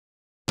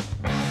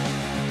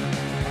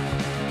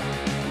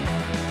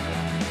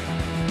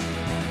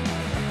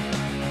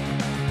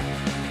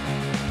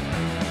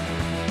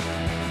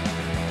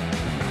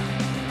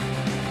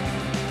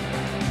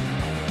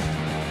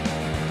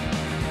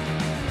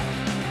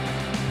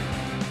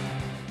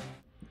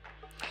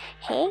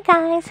Hey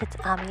guys, it's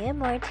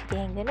Amour.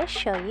 Today I'm going to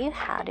show you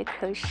how to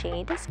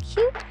crochet this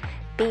cute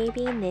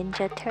baby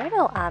Ninja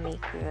Turtle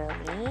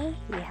Amigurumi.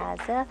 He has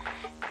a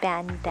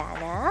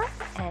bandana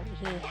and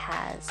he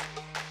has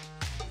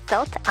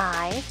felt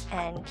eyes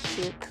and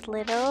cute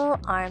little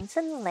arms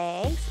and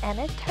legs and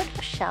a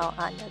turtle shell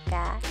on the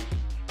back.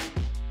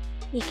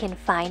 You can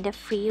find a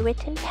free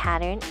written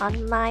pattern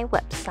on my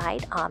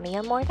website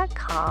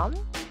amour.com.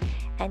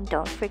 And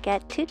don't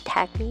forget to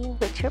tag me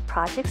with your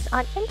projects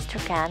on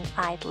Instagram.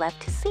 I'd love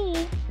to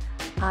see.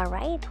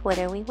 Alright, what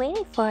are we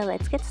waiting for?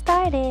 Let's get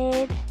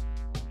started.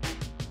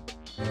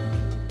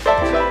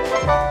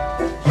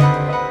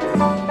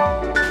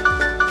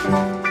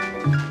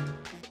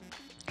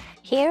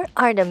 Here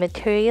are the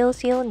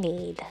materials you'll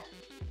need.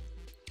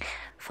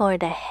 For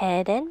the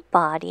head and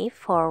body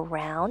for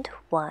round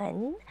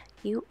 1,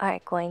 you are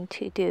going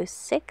to do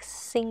 6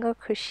 single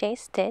crochet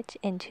stitch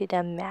into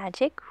the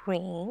magic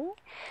ring.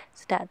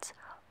 So that's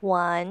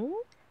 1,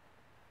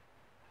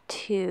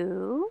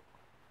 2,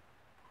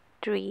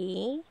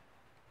 3,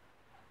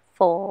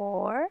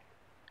 4,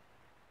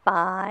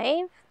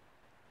 5,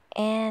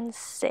 and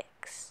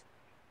 6.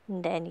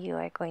 And then you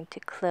are going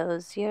to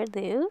close your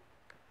loop.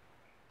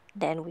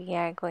 Then we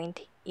are going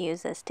to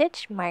use a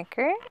stitch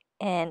marker,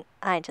 and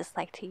I just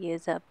like to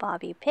use a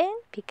bobby pin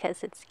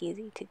because it's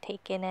easy to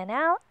take in and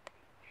out.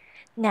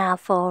 Now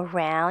for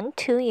round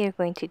 2, you're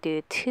going to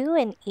do 2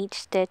 in each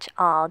stitch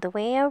all the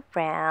way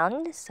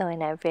around. So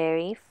in our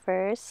very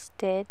first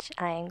stitch,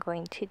 I am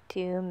going to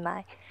do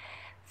my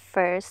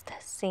first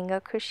single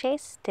crochet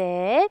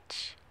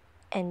stitch,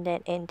 and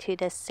then into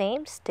the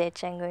same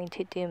stitch I'm going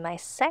to do my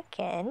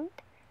second.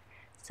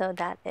 So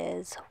that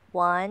is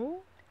 1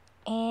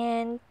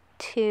 and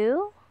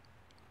 2,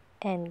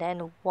 and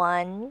then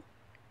 1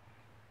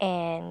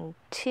 and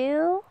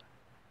 2,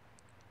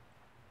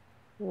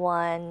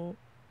 1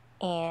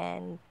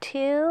 and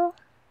 2,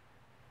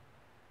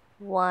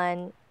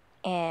 1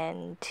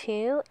 and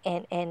 2,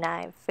 and in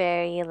our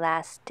very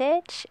last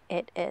stitch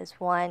it is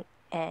 1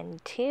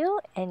 and 2,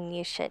 and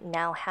you should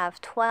now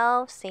have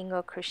 12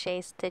 single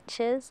crochet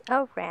stitches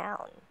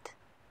around.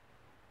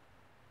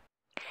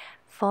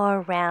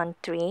 For round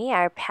 3,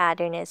 our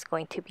pattern is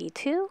going to be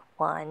 2,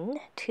 1,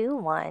 2,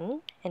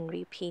 1, and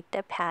repeat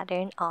the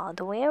pattern all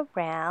the way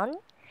around.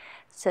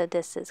 So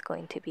this is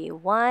going to be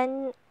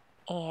 1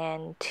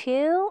 and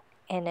 2,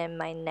 and in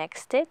my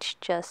next stitch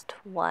just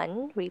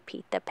 1,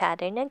 repeat the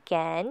pattern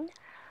again,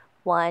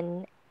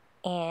 1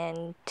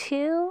 and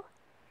 2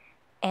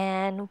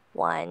 and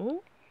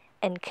 1,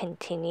 and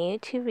continue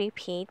to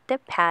repeat the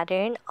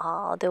pattern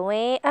all the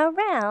way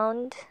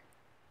around.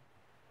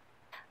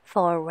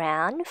 For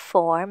round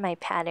 4, my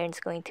pattern is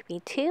going to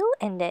be 2,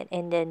 and then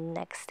in the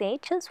next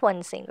stage just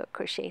 1 single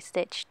crochet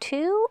stitch,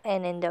 2,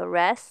 and in the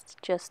rest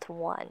just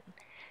 1.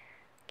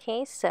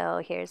 Okay,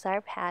 so here's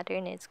our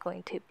pattern. It's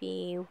going to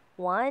be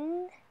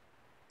 1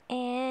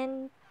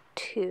 and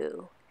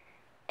 2,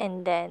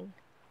 and then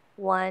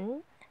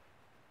 1,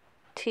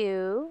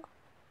 2,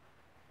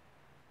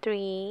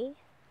 3,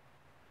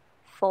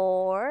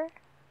 4,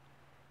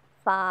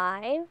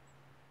 5,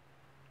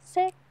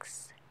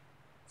 6,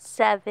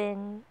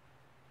 7,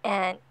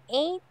 and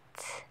 8,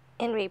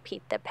 and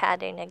repeat the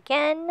pattern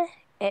again.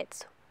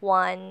 It's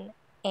 1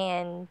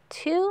 and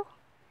 2,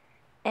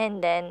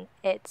 and then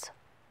it's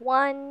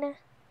 1,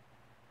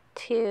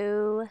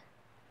 2,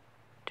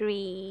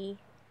 3,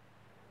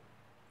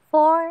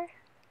 4,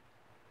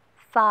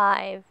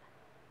 5,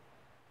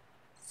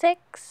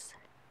 6,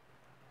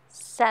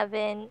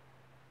 7,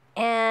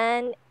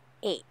 and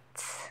 8.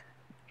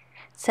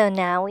 So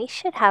now we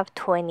should have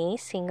 20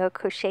 single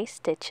crochet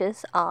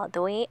stitches all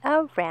the way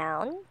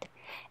around.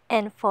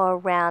 And for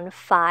round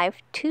 5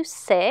 to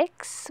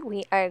 6,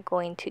 we are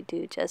going to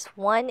do just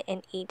 1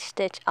 in each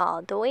stitch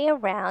all the way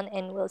around,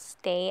 and we'll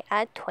stay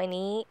at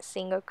 20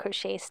 single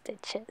crochet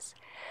stitches.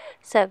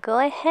 So go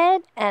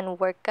ahead and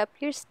work up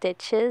your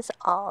stitches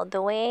all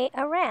the way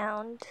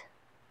around.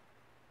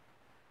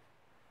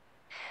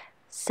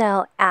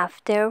 So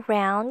after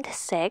round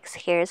 6,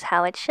 here's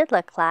how it should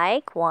look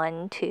like.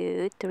 1,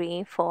 2,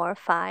 3, 4,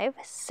 5,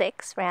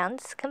 6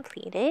 rounds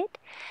completed.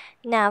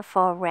 Now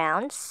for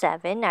round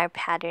 7, our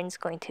pattern is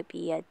going to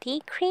be a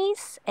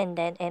decrease, and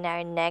then in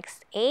our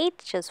next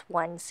 8, just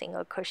 1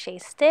 single crochet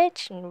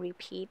stitch and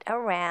repeat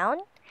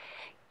around.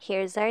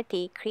 Here's our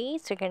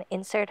decrease. We're going to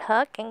insert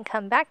hook and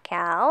come back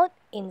out,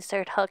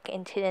 insert hook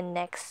into the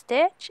next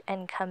stitch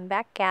and come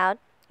back out.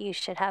 You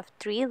should have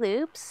 3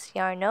 loops,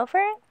 yarn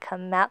over,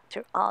 come out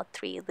through all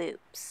 3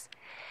 loops.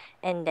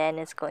 And then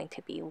it's going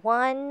to be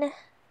 1,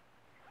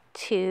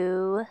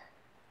 2,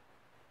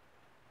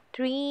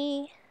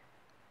 3,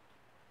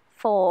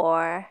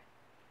 4,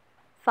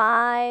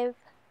 5,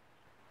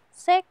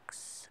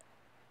 6,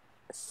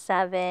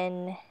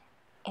 7,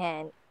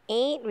 and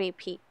 8.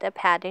 Repeat the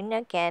pattern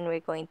again. We're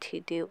going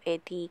to do a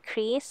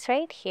decrease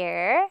right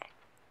here.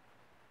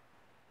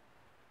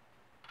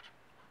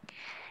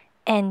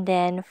 And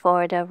then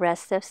for the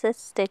rest of the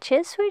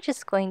stitches, we're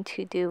just going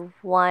to do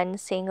one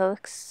single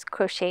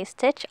crochet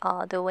stitch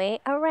all the way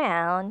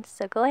around.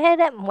 So go ahead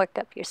and work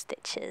up your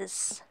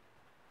stitches.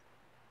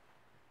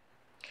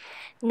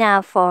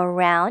 Now for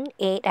round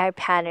 8, our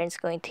pattern is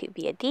going to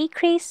be a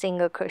decrease,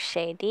 single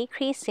crochet,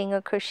 decrease,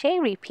 single crochet.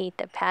 Repeat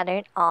the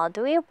pattern all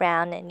the way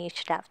around and you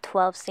should have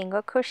 12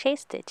 single crochet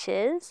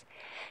stitches.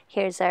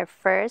 Here's our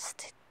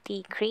first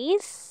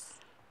decrease.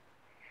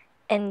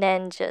 And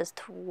then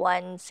just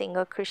one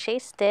single crochet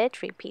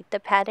stitch. Repeat the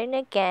pattern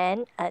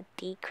again, a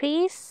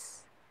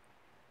decrease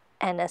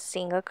and a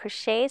single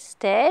crochet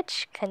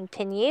stitch.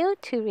 Continue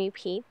to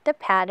repeat the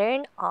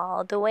pattern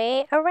all the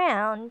way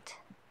around.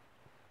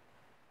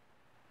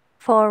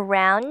 For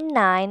round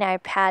 9, our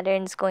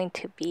pattern is going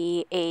to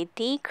be a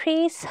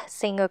decrease,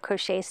 single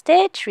crochet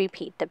stitch.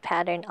 Repeat the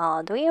pattern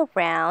all the way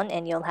around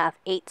and you'll have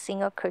 8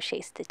 single crochet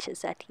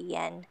stitches at the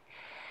end.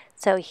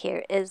 So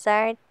here is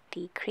our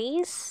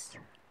decrease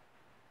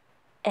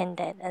and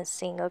then a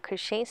single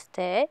crochet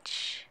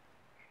stitch,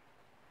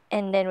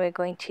 and then we're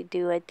going to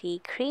do a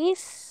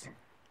decrease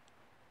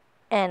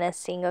and a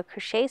single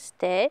crochet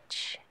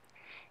stitch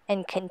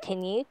and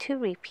continue to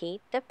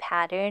repeat the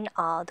pattern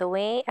all the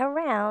way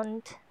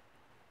around.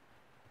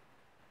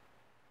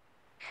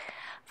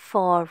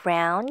 For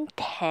round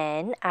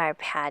 10, our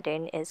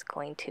pattern is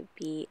going to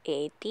be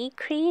a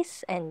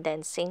decrease and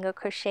then single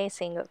crochet,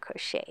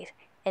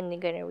 and you're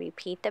going to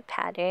repeat the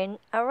pattern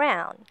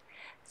around.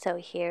 So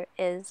here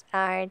is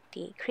our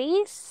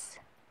decrease,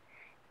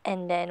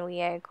 and then we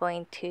are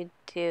going to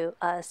do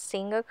a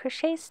single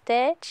crochet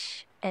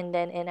stitch, and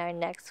then in our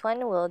next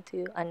one we'll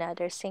do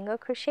another single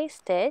crochet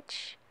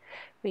stitch.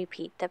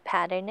 Repeat the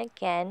pattern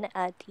again,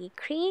 a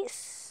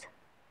decrease,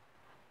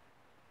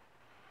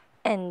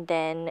 and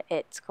then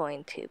it's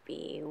going to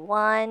be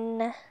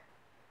 1,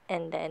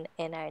 and then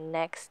in our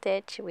next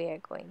stitch we are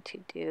going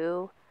to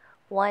do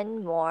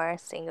one more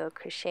single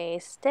crochet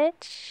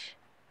stitch.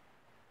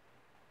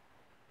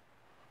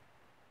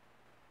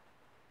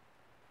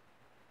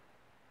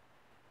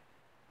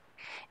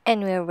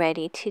 And we're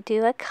ready to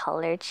do a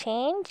color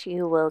change.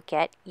 You will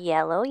get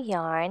yellow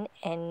yarn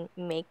and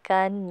make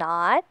a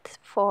knot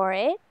for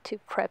it to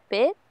prep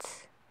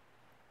it.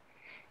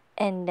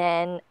 And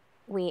then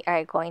we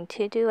are going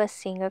to do a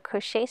single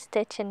crochet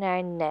stitch in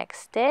our next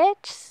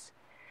stitch.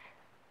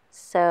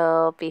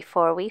 So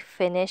before we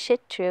finish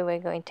it through, we're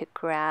going to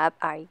grab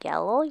our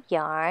yellow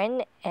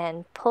yarn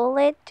and pull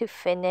it to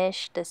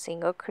finish the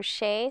single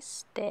crochet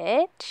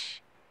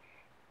stitch.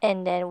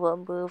 And then we'll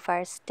move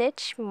our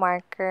stitch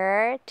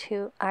marker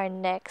to our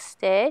next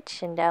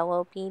stitch, and that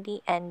will be the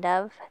end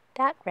of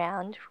that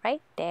round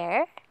right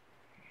there.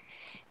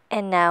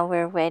 And now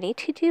we're ready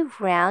to do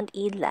round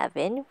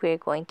 11. We're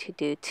going to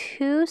do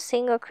 2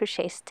 single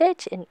crochet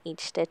stitch in each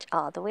stitch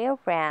all the way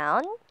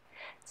around.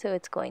 So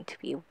it's going to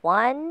be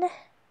 1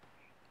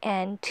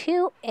 and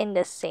 2 in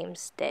the same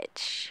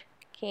stitch.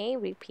 Okay,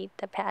 repeat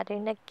the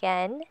pattern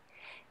again.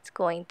 It's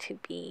going to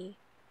be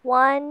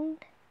 1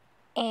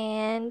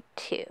 and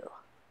 2.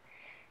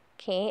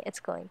 Okay, it's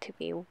going to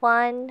be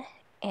 1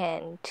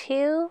 and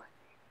 2,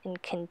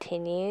 and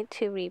continue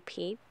to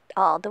repeat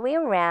all the way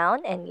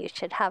around, and you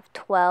should have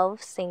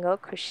 12 single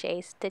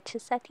crochet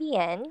stitches at the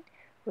end.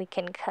 We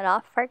can cut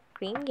off our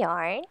green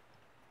yarn.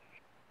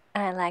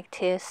 I like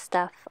to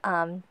stuff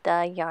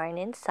the yarn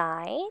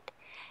inside,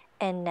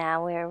 and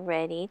now we're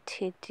ready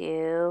to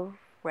do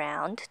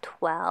round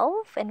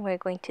 12, and we're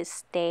going to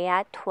stay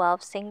at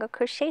 12 single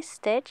crochet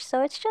stitch,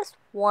 so it's just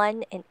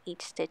 1 in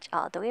each stitch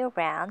all the way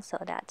around. So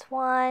that's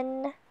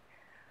 1,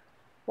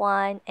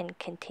 and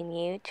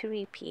continue to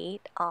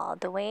repeat all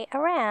the way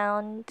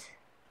around.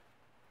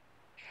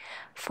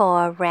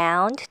 For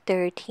round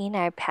 13,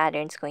 our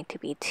pattern is going to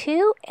be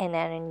 2, and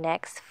then the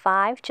next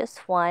 5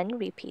 just 1.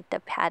 Repeat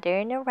the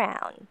pattern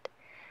around.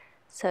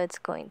 So it's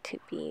going to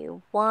be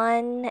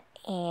 1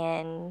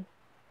 and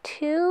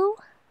 2,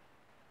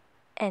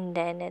 and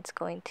then it's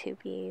going to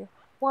be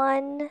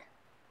 1,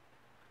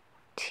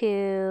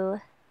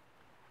 2,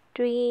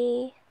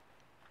 3,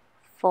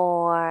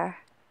 4,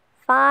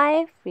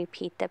 5.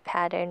 Repeat the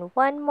pattern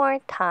one more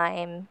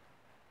time.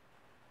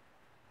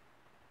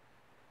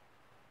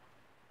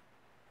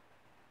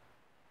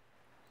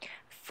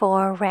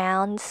 For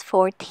rounds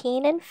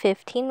 14 and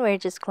 15, we're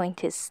just going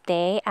to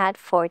stay at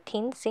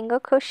 14 single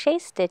crochet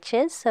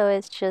stitches, so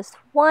it's just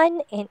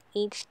 1 in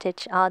each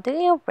stitch all the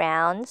way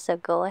around. So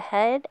go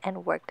ahead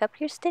and work up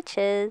your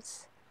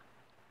stitches.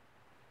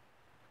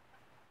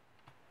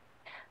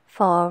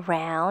 For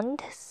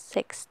round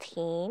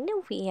 16,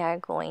 we are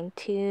going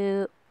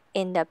to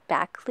in the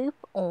back loop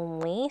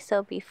only.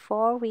 So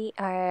before we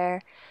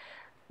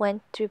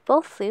went through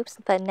both loops,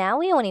 but now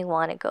we only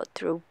want to go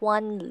through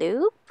one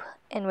loop,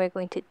 and we're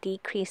going to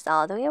decrease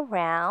all the way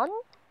around.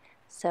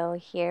 So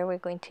here we're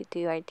going to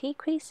do our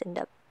decrease in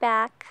the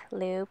back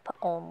loop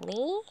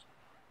only.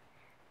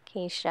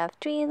 Okay, you should have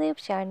 3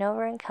 loops, yarn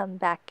over and come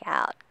back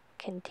out.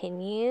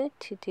 Continue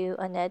to do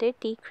another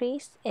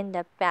decrease in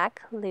the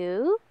back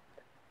loop,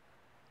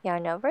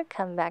 yarn over,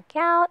 come back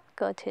out,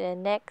 go to the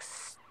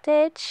next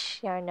stitch,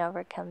 yarn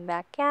over, come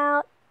back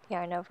out,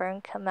 yarn over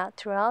and come out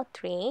through all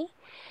 3,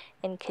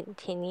 and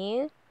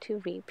continue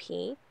to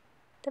repeat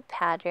the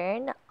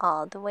pattern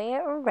all the way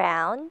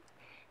around,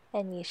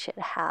 and you should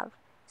have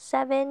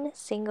 7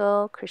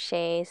 single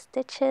crochet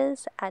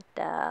stitches at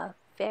the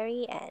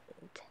very end.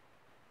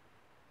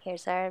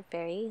 Here's our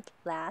very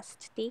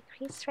last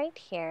decrease right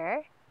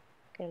here.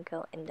 Going to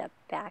go in the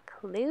back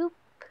loop,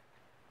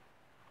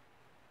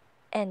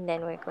 and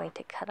then we're going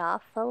to cut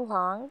off the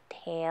long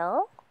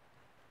tail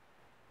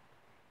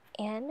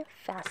and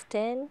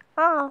fasten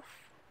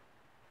off.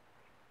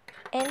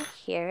 And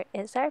here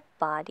is our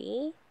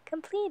body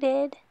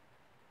completed.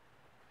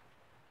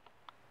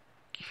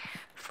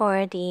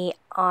 For the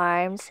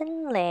arms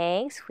and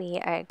legs, we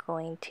are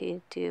going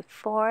to do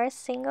 4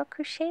 single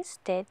crochet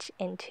stitch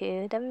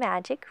into the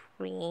magic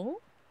ring,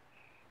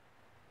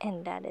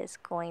 and that is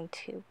going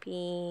to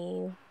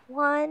be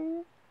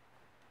 1,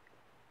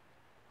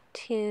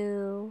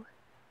 2,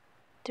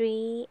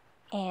 3,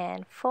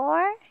 and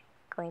 4.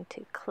 Going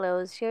to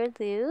close your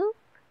loop,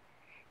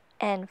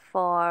 and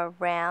for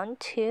round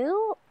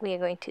 2 we are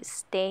going to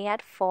stay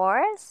at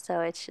 4,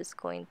 so it's just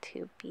going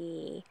to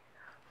be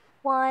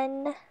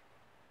 1,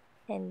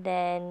 and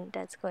then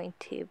that's going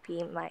to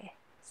be my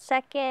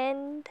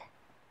second,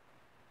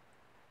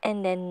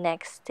 and then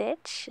next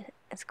stitch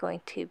is going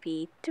to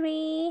be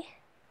 3,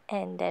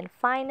 and then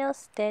final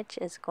stitch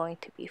is going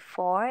to be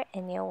 4,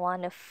 and you'll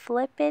want to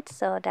flip it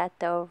so that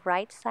the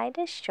right side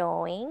is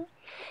showing.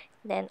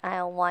 Then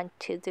I want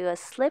to do a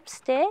slip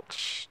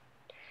stitch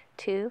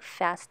to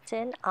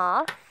fasten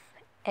off,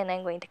 and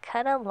I'm going to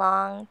cut a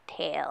long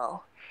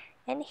tail,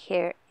 and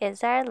here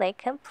is our leg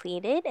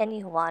completed, and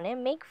you want to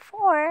make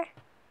 4.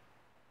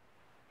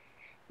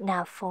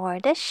 Now for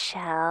the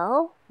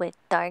shell, with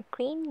dark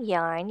green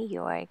yarn,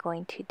 you are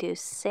going to do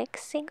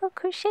 6 single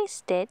crochet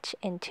stitch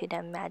into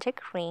the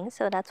magic ring.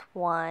 So that's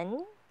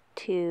 1,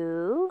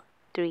 2,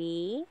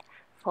 3,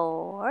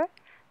 4,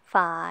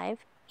 5,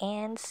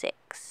 and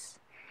 6.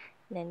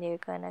 Then you're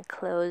going to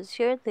close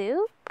your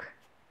loop.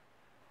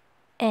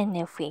 And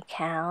if we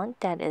count,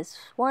 that is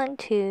 1,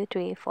 2,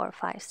 3, 4,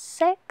 5,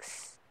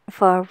 6.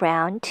 For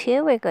round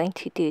 2, we're going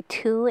to do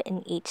 2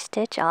 in each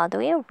stitch all the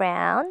way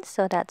around.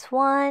 So that's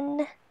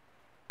 1,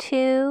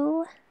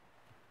 2,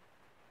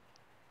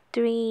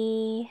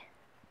 3,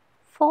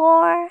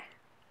 4,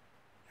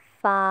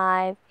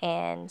 5,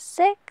 and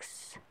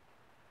 6,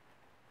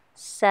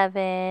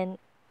 7,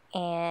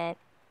 and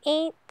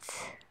 8,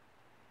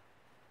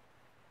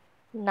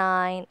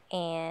 9,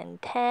 and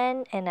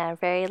 10, and our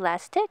very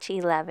last stitch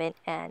 11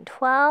 and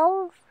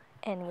 12,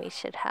 and we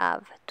should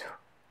have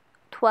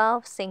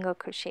 12 single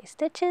crochet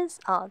stitches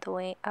all the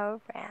way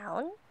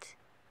around.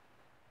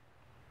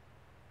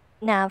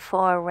 Now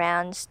for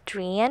rounds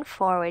 3 and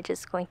 4, we're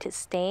just going to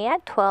stay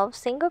at 12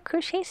 single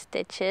crochet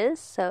stitches,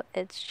 so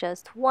it's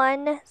just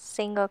 1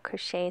 single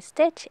crochet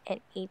stitch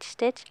in each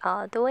stitch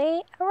all the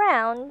way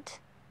around.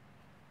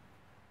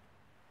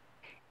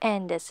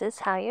 And this is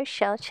how your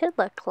shell should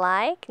look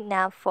like.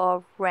 Now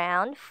for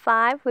round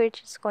 5, we're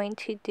just going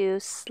to do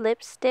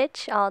slip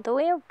stitch all the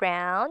way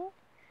around.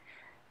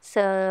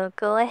 So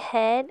go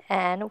ahead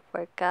and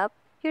work up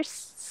your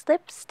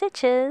slip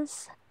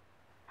stitches.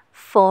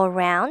 For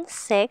round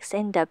 6,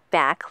 in the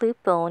back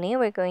loop only,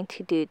 we're going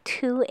to do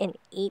 2 in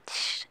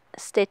each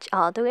stitch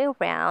all the way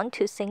around,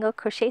 2 single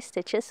crochet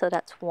stitches, so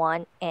that's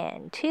 1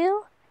 and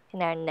 2.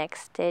 In our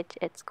next stitch,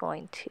 it's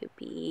going to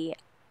be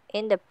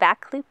in the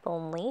back loop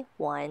only,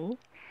 1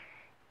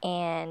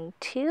 and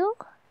 2,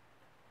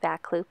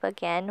 back loop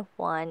again,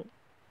 1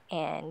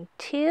 and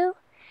 2,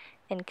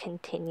 and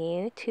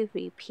continue to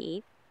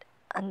repeat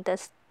on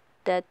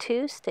the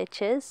 2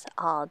 stitches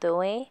all the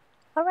way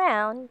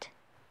around.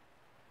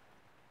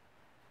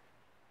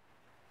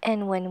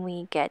 And when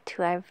we get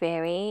to our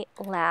very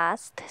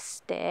last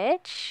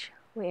stitch,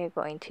 we're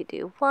going to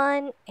do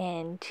 1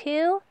 and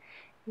 2.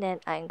 Then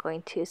I'm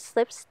going to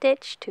slip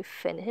stitch to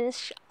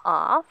finish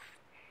off.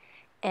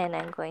 And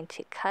I'm going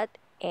to cut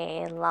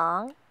a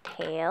long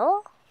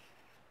tail.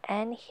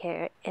 And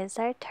here is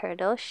our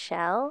turtle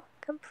shell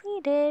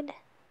completed.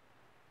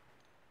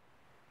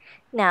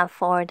 Now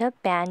for the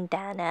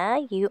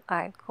bandana, you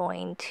are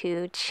going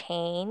to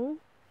chain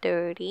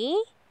 30.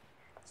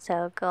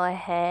 So go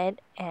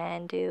ahead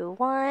and do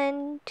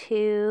 1,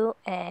 2,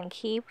 and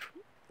keep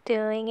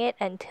doing it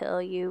until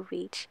you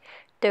reach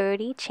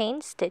 30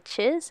 chain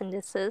stitches, and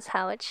this is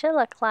how it should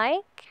look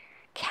like.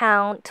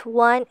 Count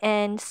 1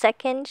 and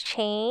second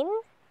chain,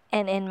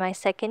 and in my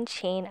second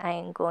chain I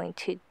am going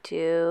to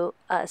do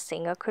a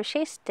single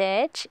crochet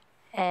stitch,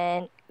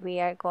 and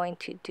we are going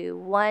to do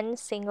 1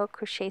 single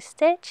crochet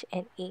stitch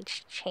in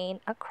each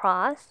chain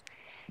across.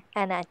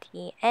 And at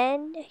the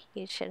end,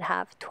 you should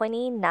have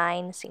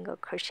 29 single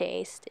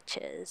crochet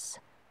stitches.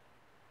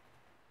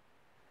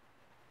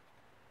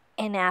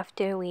 And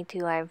after we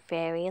do our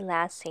very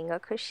last single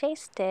crochet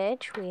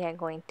stitch, we are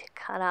going to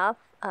cut off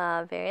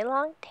a very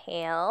long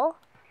tail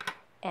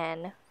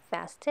and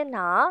fasten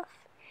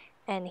off.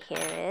 And here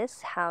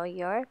is how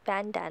your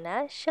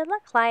bandana should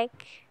look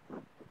like.